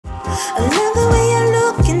I love the way you're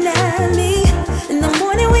looking at me. In the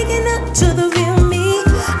morning, waking up to the real me.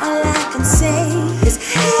 All I can say is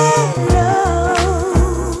hello.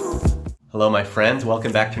 Hello, my friends.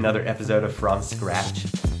 Welcome back to another episode of From Scratch.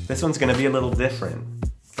 This one's going to be a little different.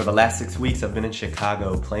 For the last 6 weeks, I've been in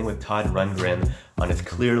Chicago playing with Todd Rundgren on his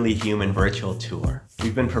Clearly Human virtual tour.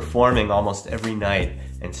 We've been performing almost every night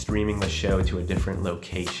and streaming the show to a different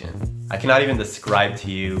location. I cannot even describe to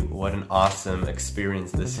you what an awesome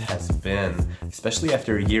experience this has been, especially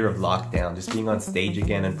after a year of lockdown, just being on stage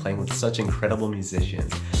again and playing with such incredible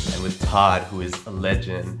musicians. And with Todd, who is a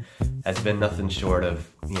legend, has been nothing short of,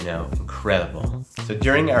 incredible. So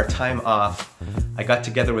during our time off, I got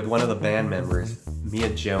together with one of the band members, Mia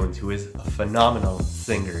Jones, who is a phenomenal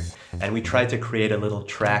singer, and we tried to create a little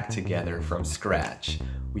track together from scratch.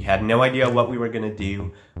 We had no idea what we were gonna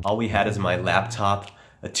do. All we had is my laptop,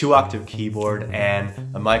 a 2-octave keyboard,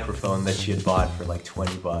 and a microphone that she had bought for like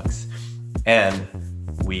 20 bucks. And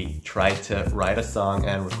we tried to write a song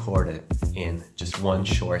and record it in just one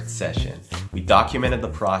short session. We documented the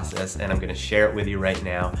process and I'm gonna share it with you right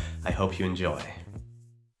now. I hope you enjoy.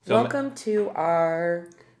 Welcome to our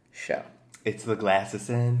show. It's the Glasses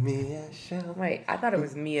and Mia show. Wait, I thought it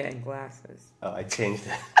was Mia and Glasses. Oh, I changed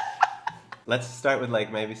it. Let's start with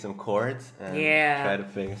like maybe some chords and try to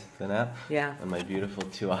figure something out. Yeah. On my beautiful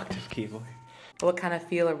 2-octave keyboard. What kind of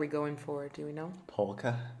feel are we going for? Do we know?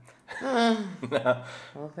 Polka. No.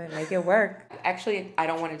 Well, then make it work. Actually, I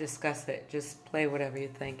don't want to discuss it. Just play whatever you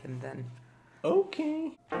think and then.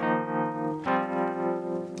 Okay.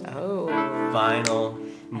 Oh. Final.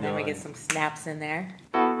 And then we get some snaps in there.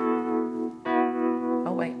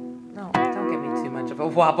 Oh, wait. No, don't give me too much of a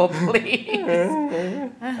wobble, please.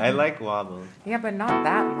 I like wobbles. Yeah, but not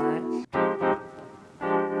that much.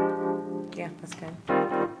 Yeah, that's good.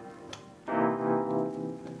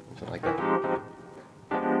 Something like that.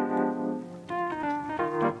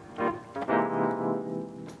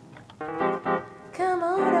 Come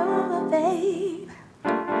on over, babe.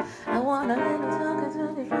 I wanna let you talk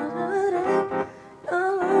to me from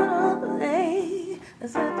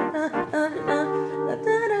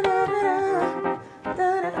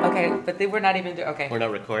Okay, but we're not even doing. Okay. We're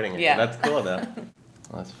not recording it. Yeah. That's cool though.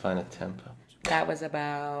 Let's find a tempo. That was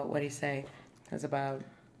about, what do you say? That was about...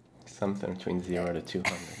 Something between 0 to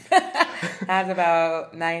 200. That was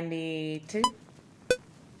about 92?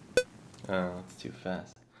 Oh, it's too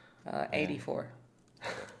fast. 84.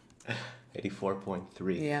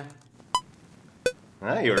 84.3. Yeah.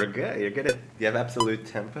 Ah, you're good. You're good at... You have absolute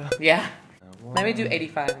tempo? Yeah. Let me do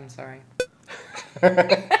 85, I'm sorry.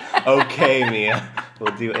 Okay, Mia.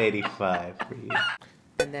 We'll do 85 for you.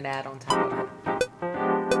 And then add on top of it.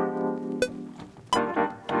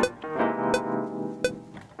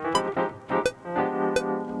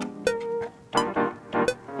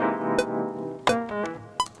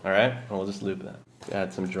 Alright, well, we'll just loop that.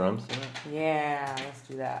 Add some drums to it. Yeah, let's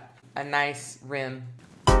do that. A nice rim.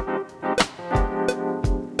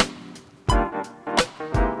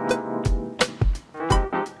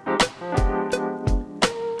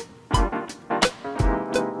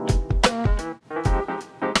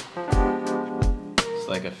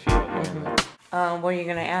 Like a feel here and there. What are you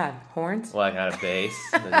gonna add? Horns? Well, I got a bass.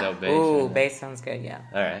 There's no bass. Ooh, bass sounds good, yeah.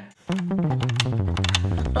 Alright.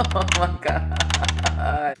 Oh my god.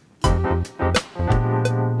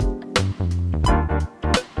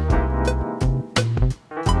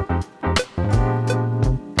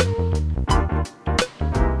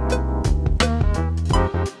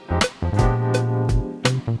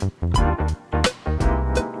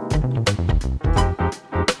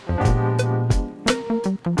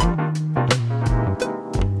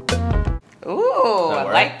 Ooh, I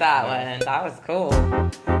like that one. That was cool.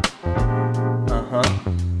 Uh-huh.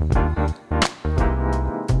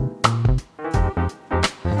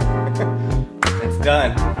 It's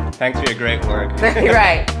done. Thanks for your great work. You're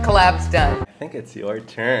right. Collab's done. I think it's your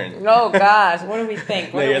turn. Oh gosh, what do we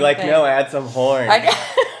think? No, you're like, no, add some horn.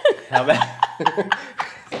 How about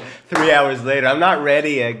 3 hours later? I'm not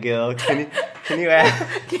ready yet, Gil. Can you add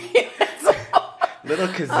little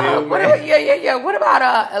kazoo? Yeah. What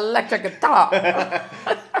about electric guitar?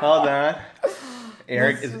 Hold on.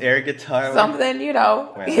 Is air guitar? Something,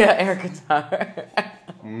 Well, yeah, air guitar.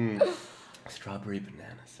 Strawberry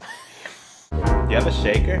bananas. Do you have a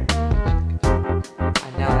shaker? I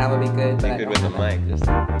know that would be good. Be good with the mic. Just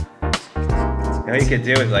what you could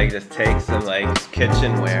do is like just take some like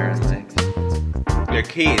kitchenware and like your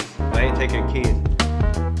keys. Why don't you take your keys?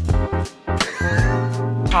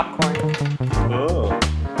 Popcorn. Ooh.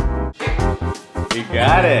 You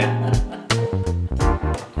got it.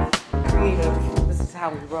 Creative. This is how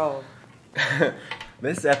we roll.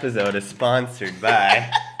 This episode is sponsored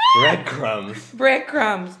by breadcrumbs.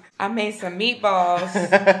 Breadcrumbs. I made some meatballs.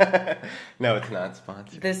 No, it's not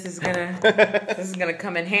sponsored. This is gonna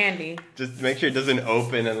come in handy. Just make sure it doesn't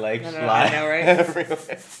open and like No, fly I know, right? everywhere.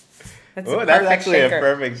 That's actually a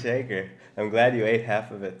perfect shaker. I'm glad you ate half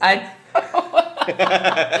of it. I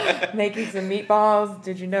know. Making some meatballs.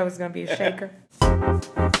 Did you know it was gonna be a shaker?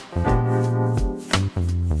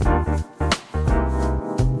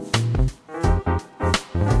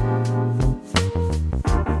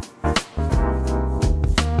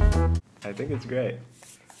 I think it's great.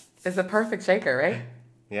 It's a perfect shaker, right?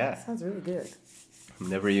 Yeah. That sounds really good. I'm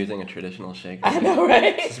never using a traditional shaker. I know,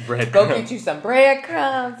 right? It's breadcrumbs. Go get you some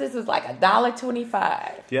breadcrumbs. This is like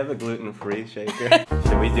 $1.25. Do you have a gluten-free shaker?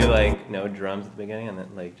 Should we do like no drums at the beginning and then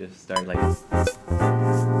like just start like...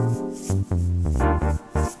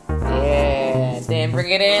 Yeah, then bring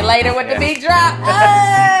it in later with the big drop.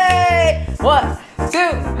 Hey! 1, 2,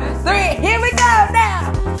 3, here we go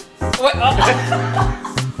now. What? Oh.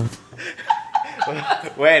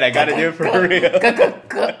 Wait, I gotta do it for real. Then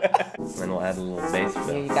we'll add a little bass Yeah,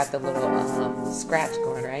 fill. you got the little scratch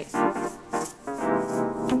going, right?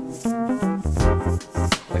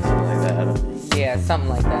 Like something like that. Yeah, something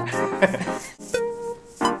like that.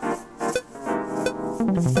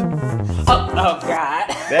 oh God.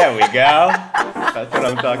 There we go. That's what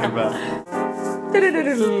I'm talking about.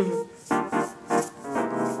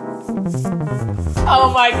 Oh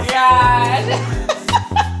my God.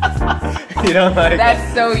 You don't like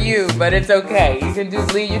That's so you, but it's okay. You can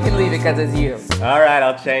leave it because it's you. Alright,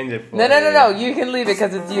 I'll change it for you. No. You can leave it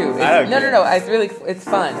because it's you. I don't care. No. It's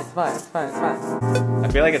fun. It's fun. I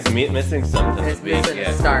feel like it's missing something. It's missing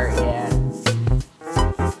a start, yeah.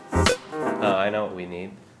 Oh, I know what we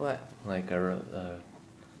need. What? Like a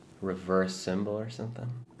reverse symbol or something.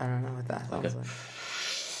 I don't know what that Like sounds like.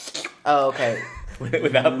 Oh, okay.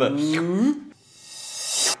 Without the...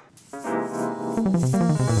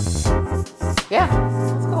 Yeah,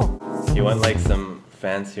 that's cool. You want like some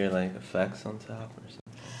fancier like effects on top or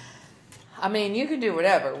something? I mean, you can do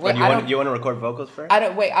whatever. But you want to record vocals first? I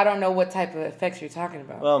don't know what type of effects you're talking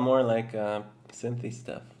about. Well, more like synthy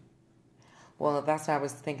stuff. Well, that's what I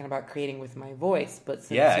was thinking about creating with my voice, but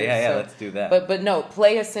since Yeah, so, let's do that. But no,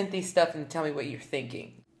 play a synthy stuff and tell me what you're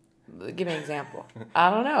thinking. Give me an example. I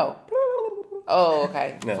don't know. Oh,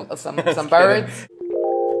 okay. No. Some birds.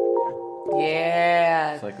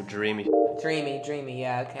 Yeah. It's like a dreamy. Dreamy.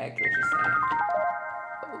 Yeah, okay, I get what you're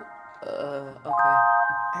saying. Okay.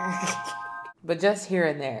 But just here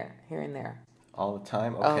and there. All the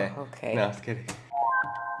time? Okay. Oh, okay. No, I was kidding.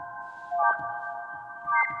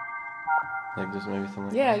 Like just maybe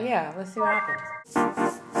something. Yeah. Let's see what happens.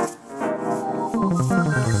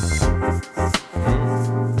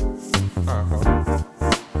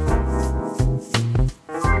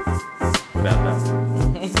 Without that.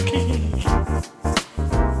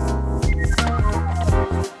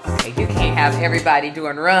 Okay, you can't have everybody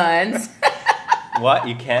doing runs. What?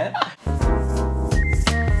 You can't?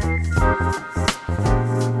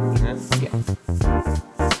 Yeah.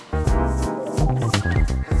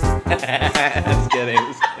 Just kidding.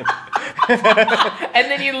 And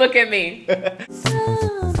then you look at me. Okay.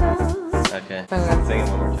 Sing it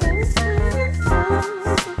one more time.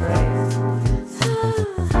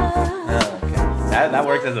 Oh, okay. That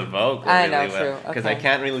works as a vocal. I know, really well, true. because Okay. I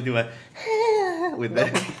can't really do a with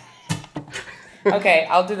this. Okay,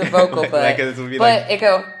 I'll do the vocal, but Like, this would be but like- it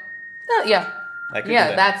go. Oh, yeah. I could do Yeah,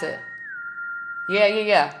 that. that's it.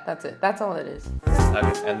 Yeah. That's it. That's all it is.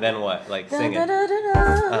 Okay, and then what? Like sing it.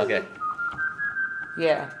 Okay.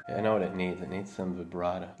 Yeah. I know what it needs. It needs some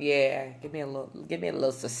vibrato. Yeah. Give me a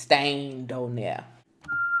little sustained on there.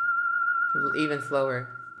 Even slower.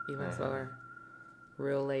 Slower.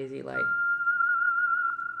 Real lazy, like.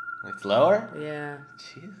 Like slower? Yeah.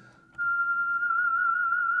 Jeez.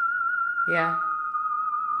 Yeah.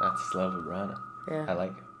 That's slow vibrato. Yeah. I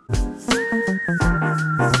like it.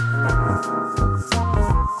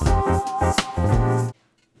 I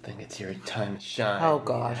think it's your time to shine. Oh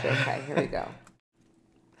gosh. Okay. Here we go.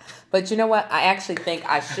 But you know what? I actually think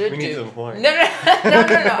I should We do. need some horns. No.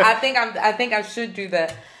 I think I should do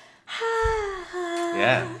the.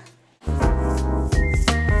 Yeah.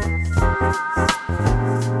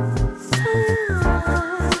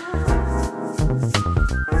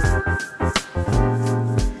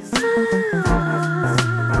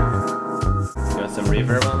 You want some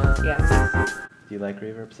reverb on that? Yeah. Do you like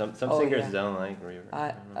reverb? Some Oh, singers yeah. don't like reverb.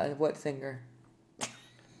 I don't know. What singer?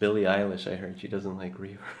 Billie Eilish, I heard she doesn't like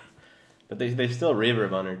reverb. But they still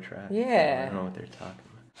reverb on her track. Yeah. I don't know what they're talking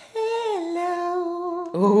about. Hello.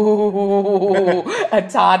 Ooh, a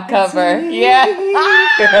Todd cover. Yeah.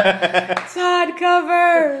 Todd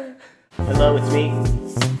cover. Hello, it's me.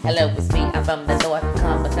 Hello, it's me. I'm from the north.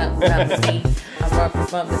 Come with me. I work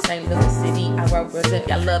from the same little city. I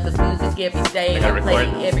represent. I love the music every day. Like I I play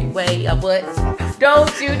record? every way. I would.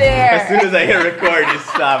 Don't you dare. As soon as I hit record, you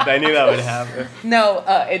stopped. I knew that would happen. No,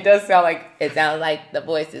 it does sound like, it sounds like the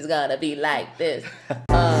voice is gonna be like this. For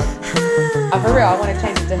real, I want to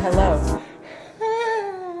change it to hello.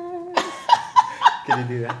 Can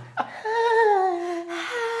you do that?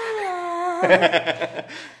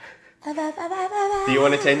 Do you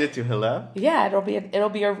want to change it to hello? Yeah, it'll be a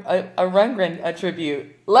Rundgren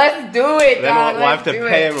tribute. Let's do it, Then dog. we'll have to Let's do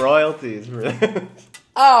pay it. him royalties for this.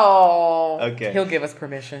 Oh. Okay. He'll give us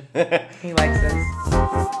permission. He likes us.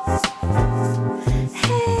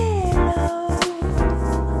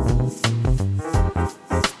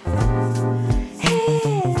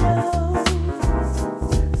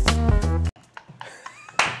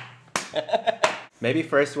 Maybe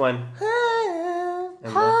first one. And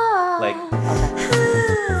then, like,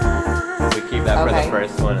 we keep that for the Okay.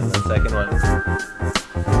 first one, and the second one.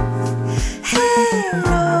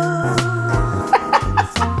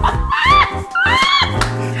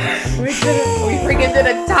 We freaking did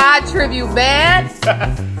a Todd tribute, man.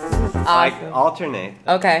 Like, Awesome. alternate.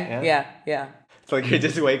 Okay. Yeah. Yeah. It's like you're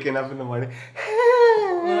just waking up in the morning.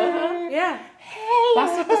 Yeah.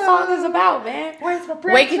 That's what the song is about, man.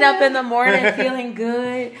 Waking up in the morning feeling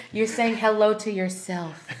good. You're saying hello to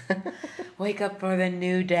yourself. Wake up for the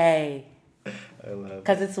new day. I love it.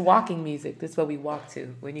 Because it's walking music. This is what we walk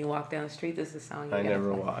to. When you walk down the street, this is the song you I gotta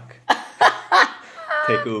never play. walk.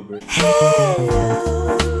 Take Uber.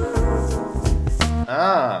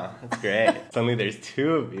 Ah, that's great. Suddenly there's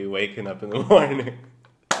two of you waking up in the morning.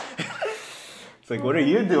 It's like, what are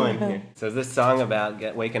you doing here? So is this song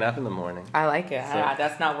about waking up in the morning? I like it. So-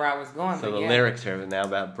 That's not where I was going. So but the yeah. lyrics are now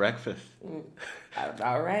about breakfast.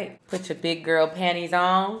 All right. Put your big girl panties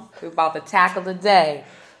on. We're about to tackle the day.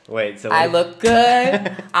 Wait, so I look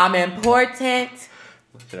good. I'm important.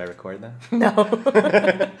 Should I record that? No.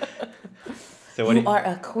 So what do You are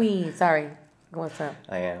a queen. Sorry. What's up?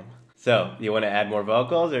 I am. So you want to add more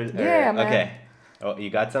vocals or Yeah, man. Okay. Oh, you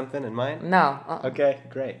got something in mind? No. Okay,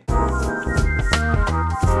 great. Okay,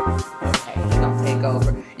 you gonna take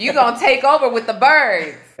over. You gonna take over with the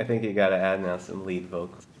birds. I think you got to add now some lead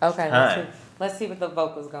vocals. Okay, Time. let's see what the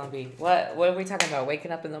vocal's gonna be. What are we talking about?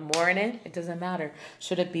 Waking up in the morning? It doesn't matter.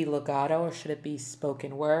 Should it be legato or should it be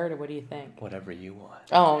spoken word or what do you think? Whatever you want.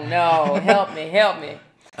 Oh no, help me.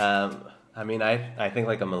 I mean, I think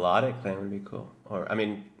like a melodic thing would be cool.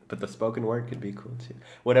 But the spoken word could be cool too.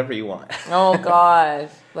 Whatever you want. Oh gosh.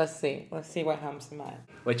 Let's see what comes to mind.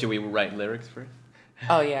 What, should we write lyrics first?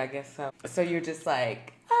 Oh yeah, I guess so. So you're just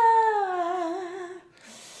like,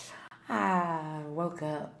 woke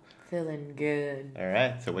up feeling good. All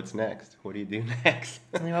right. So what's next? What do you do next?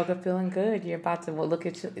 You woke up feeling good. You're about to look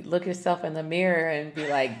yourself in the mirror and be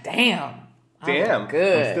like, damn. Damn. I'm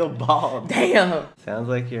good. I'm still bald. Damn. Sounds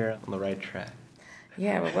like you're on the right track.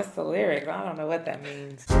 Yeah, but what's the lyric? I don't know what that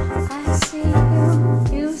means. I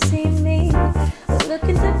see you see me. We're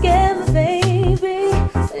looking together, baby.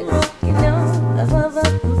 We're walking on above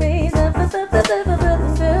the breeze.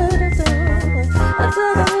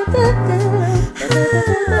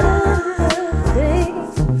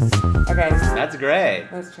 Okay, That's great.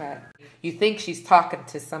 let's try it. You think she's talking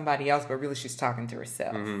to somebody else, but really she's talking to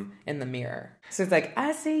herself in the mirror. So it's like,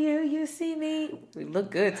 I see you, you see me. We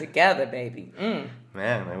look good together, baby.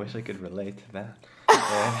 Man, I wish I could relate to that.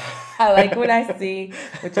 I like what I see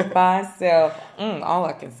with your fine self. All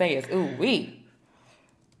I can say is, ooh, wee.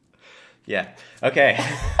 Yeah. Okay.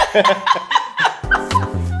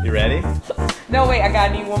 You ready? No, wait, I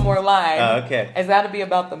need one more line. Oh, okay. It's got to be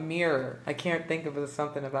about the mirror. I can't think of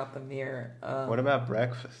something about the mirror. What about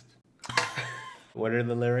breakfast? What are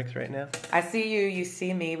the lyrics right now? I see you, you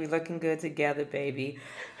see me. We looking good together, baby.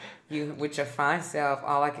 You with your fine self.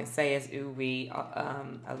 All I can say is, ooh, wee.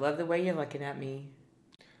 I love the way you're looking at me.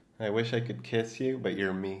 I wish I could kiss you, but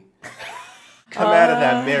you're me. Come out of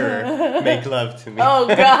that mirror. Make love to me. Oh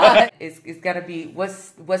God! It's got to be.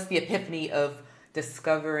 What's the epiphany of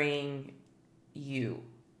discovering you?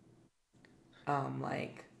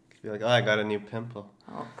 Be like, oh, I got a new pimple.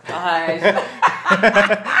 Oh gosh.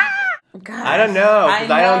 Gosh, I don't know,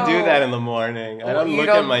 because I don't do know. that in the morning. I don't You look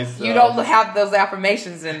at myself. You don't have those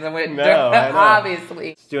affirmations in the window. No, I know. Obviously.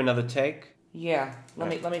 Let's do another take. Yeah. Let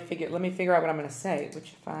me figure out what I'm gonna say. With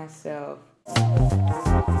your fine self.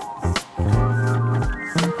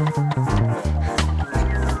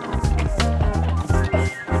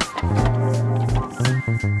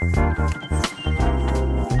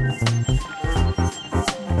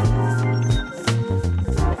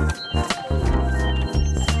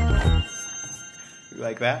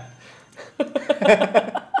 Like that?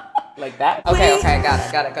 Like that? Okay,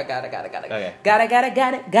 got it. Okay. Got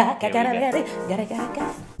it.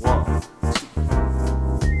 One.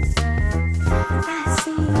 I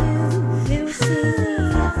see you see me.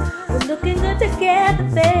 We're looking good together,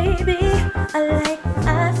 baby. I like what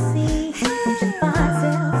I see. Put your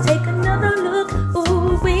myself, take another look.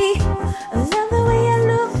 Ooh wee. I love the way you're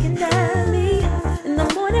looking at me. In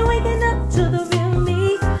the morning, waking up to the real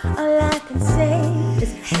me. All I can say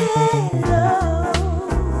is hello.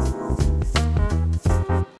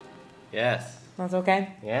 Yes. That's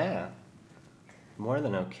okay? Yeah. More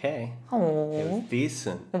than okay. Oh. It was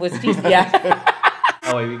decent. It was decent, yeah.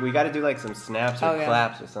 Oh, wait, we got to do like some snaps or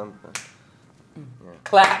claps or something. Yeah.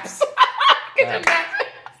 Claps. Claps.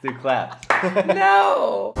 Let's do claps.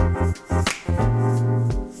 No.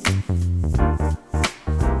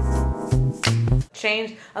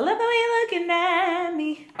 Change. I love the way you're looking at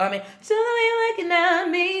me. I mean, still the way you're looking at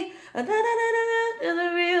me.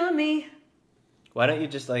 The real me. Why don't you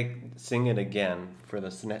just like sing it again for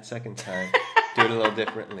the second time? Do it a little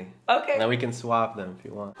differently. Okay. And then we can swap them if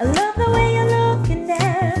you want. I love the way you're looking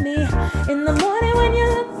at me. In the morning when you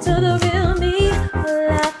look to the real me.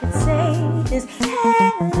 All I can say is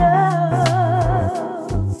hello.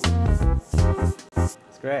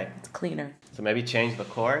 It's great. It's cleaner. So maybe change the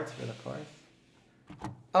chords for the chorus.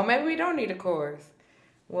 Oh, maybe we don't need a chorus.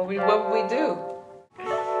 What would we do?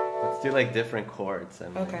 Let's do like different chords.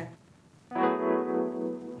 And Okay.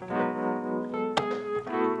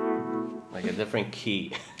 like a different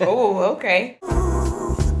key. Oh, okay. I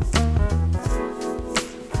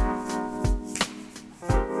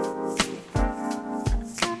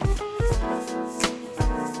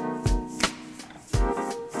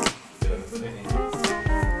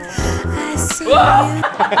see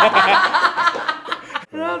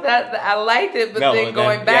No, that I liked it, but No, then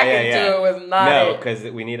going back into it was not No, it. because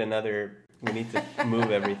we need another. We need to move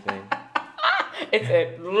everything. It's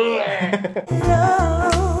a. hello.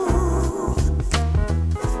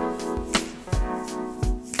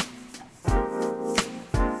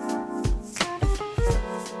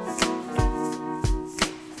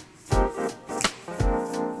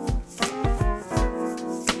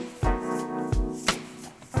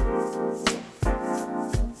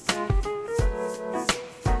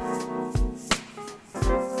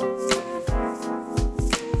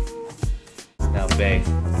 Now bass.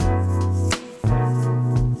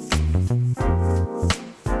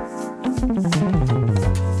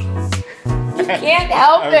 Can't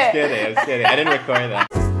help I was it. kidding. I didn't record that.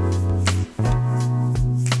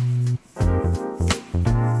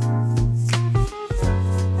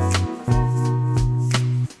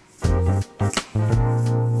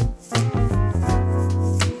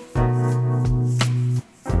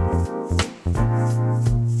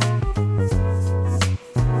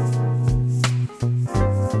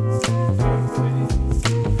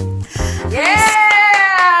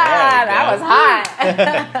 Yeah, that was hot.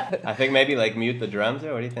 I think maybe like mute the drums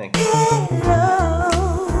there. What do you think?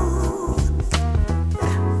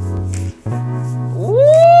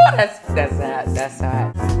 Ooh, that's hot. That's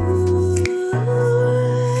hot.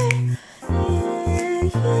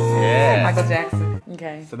 Yeah. Michael Jackson.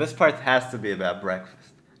 Okay. So this part has to be about breakfast.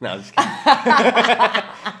 No, I'm just kidding.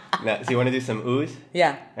 No, so you want to do some oohs?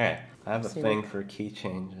 Yeah. All right. I have a thing for key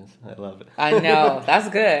changes. I love it. I know. That's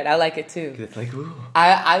good. I like it too. It's like, ooh.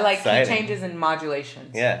 I like Exciting. key changes and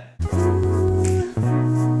modulations. Yeah.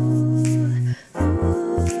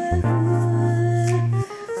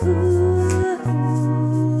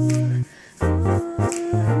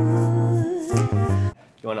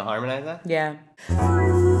 You want to harmonize that? Yeah.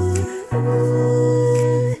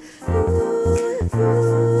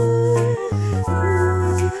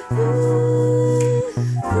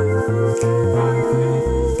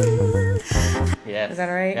 Yes. Is that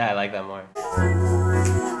all right? Yeah, I like that more.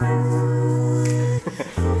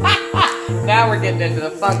 Now we're getting into the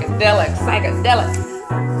funkadelic, psychedelic.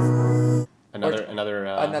 Another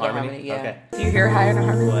harmony, yeah. Okay. Do you hear higher than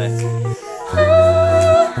harmony? What?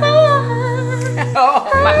 Oh,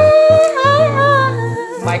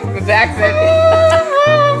 Michael Jackson.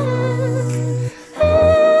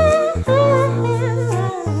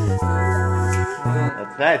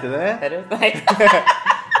 That's nice, isn't it? That is like.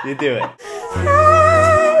 You do it.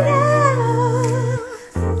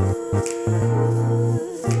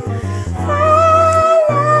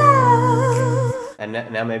 And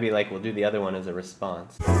now maybe like we'll do the other one as a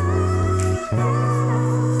response.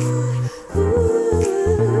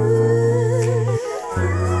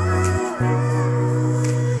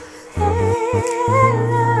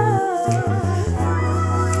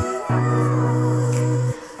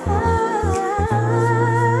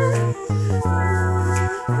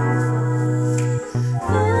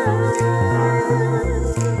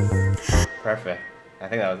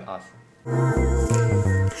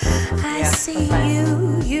 see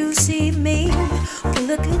you see me. We're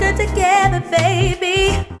looking good together,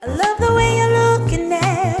 baby. I love the way you're looking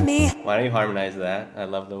at me. Why don't you harmonize that? I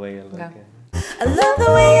love the way you're looking. I love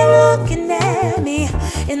the way you're looking at me.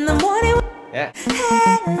 In the morning. Yeah.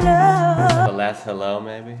 Hello. The last hello,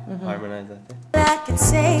 maybe? Harmonize that thing. All I can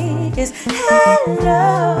say is hello.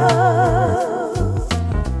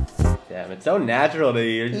 Damn, it's so natural to you.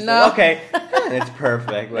 You're just No. like, okay, it's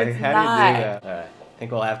perfect. Like, It's how not. do you do that? All right. I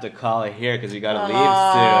think we'll have to call it here because we got to leave soon.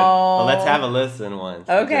 But let's have a listen once.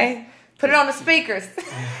 Okay. Put it on the speakers.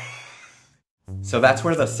 So that's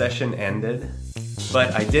where the session ended.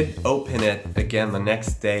 But I did open it again the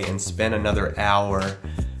next day and spend another hour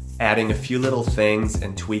adding a few little things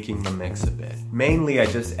and tweaking the mix a bit. Mainly, I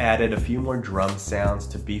just added a few more drum sounds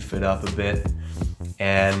to beef it up a bit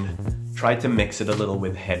and tried to mix it a little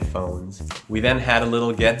with headphones. We then had a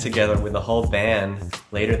little get together with the whole band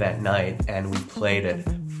later that night and we played it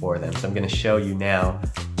for them. So I'm gonna show you now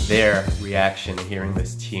their reaction to hearing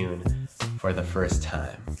this tune for the first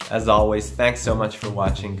time. As always, thanks so much for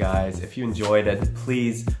watching, guys. If you enjoyed it,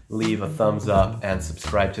 please leave a thumbs up and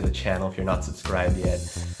subscribe to the channel if you're not subscribed yet.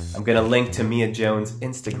 I'm gonna link to Mia Jones'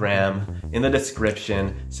 Instagram in the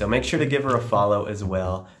description, so make sure to give her a follow as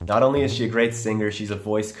well. Not only is she a great singer, she's a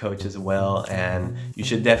voice coach as well, and you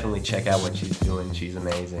should definitely check out what she's doing. She's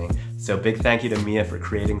amazing. So big thank you to Mia for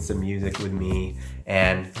creating some music with me,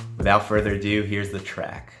 and without further ado, here's the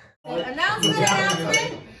track.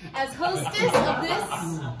 Announcement. As hostess of this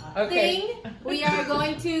thing, we are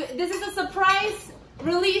going to, this is a surprise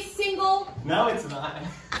release single. No, it's not.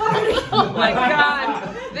 Oh my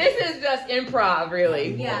God. This is just improv,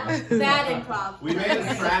 really. Yeah, bad improv. We made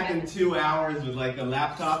a track in 2 hours with like a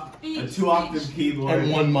laptop, a 2-octave keyboard,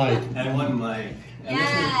 and one mic. And one mic. And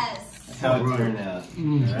Yes. that's how it turned out.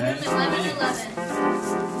 Alright?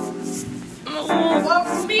 11. Well,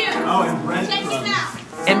 Mia, Oh, and breadcrumbs. check it out.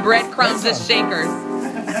 And breadcrumbs as shakers.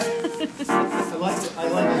 I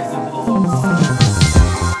like it.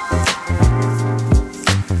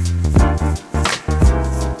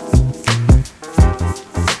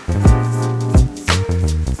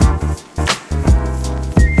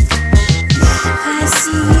 I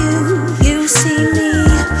see you see me.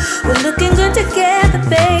 We're looking good together,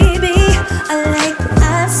 baby. I like what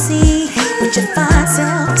I see. With your fine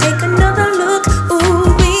self, take another look.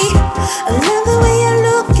 Ooh wee. I love the way you're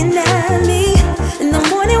looking at me. In the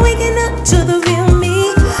morning, waking up to the real me.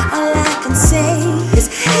 All I can say is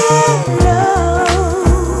hello.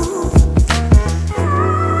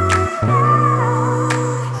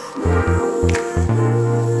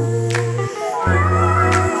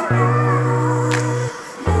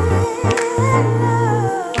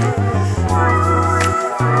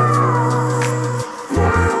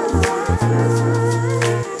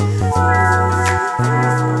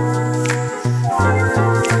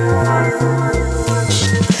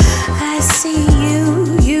 I see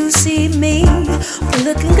you see me. We're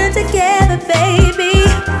looking good together, baby.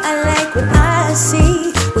 I like what I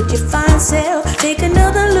see. With your fine self, take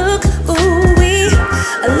another look. Ooh wee.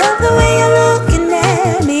 I love the way you're looking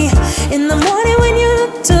at me. In the morning when you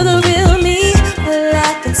look to the real me, all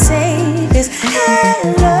I can say is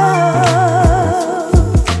hello.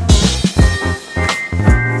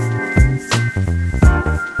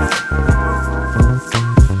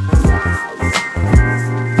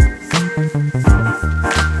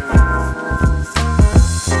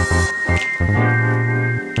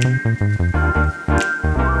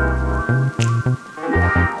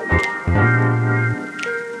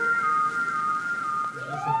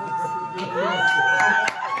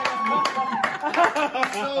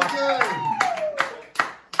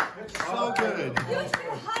 So good.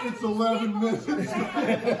 It's 11 minutes.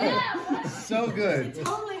 So good.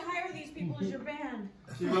 Totally hire these people as your band.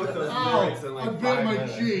 She wrote those lyrics in I like bit 5 my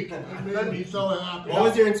minutes. cheek. It made me so happy. What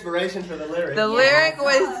was your inspiration for the lyrics? The lyric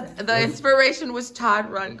was, the inspiration was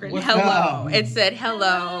Todd Rundgren. What's Hello. that? It said,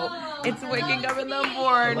 hello. It's waking up in the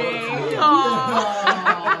morning.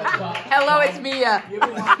 Aww. Hello, it's Mia.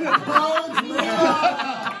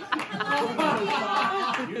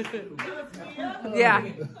 Yeah.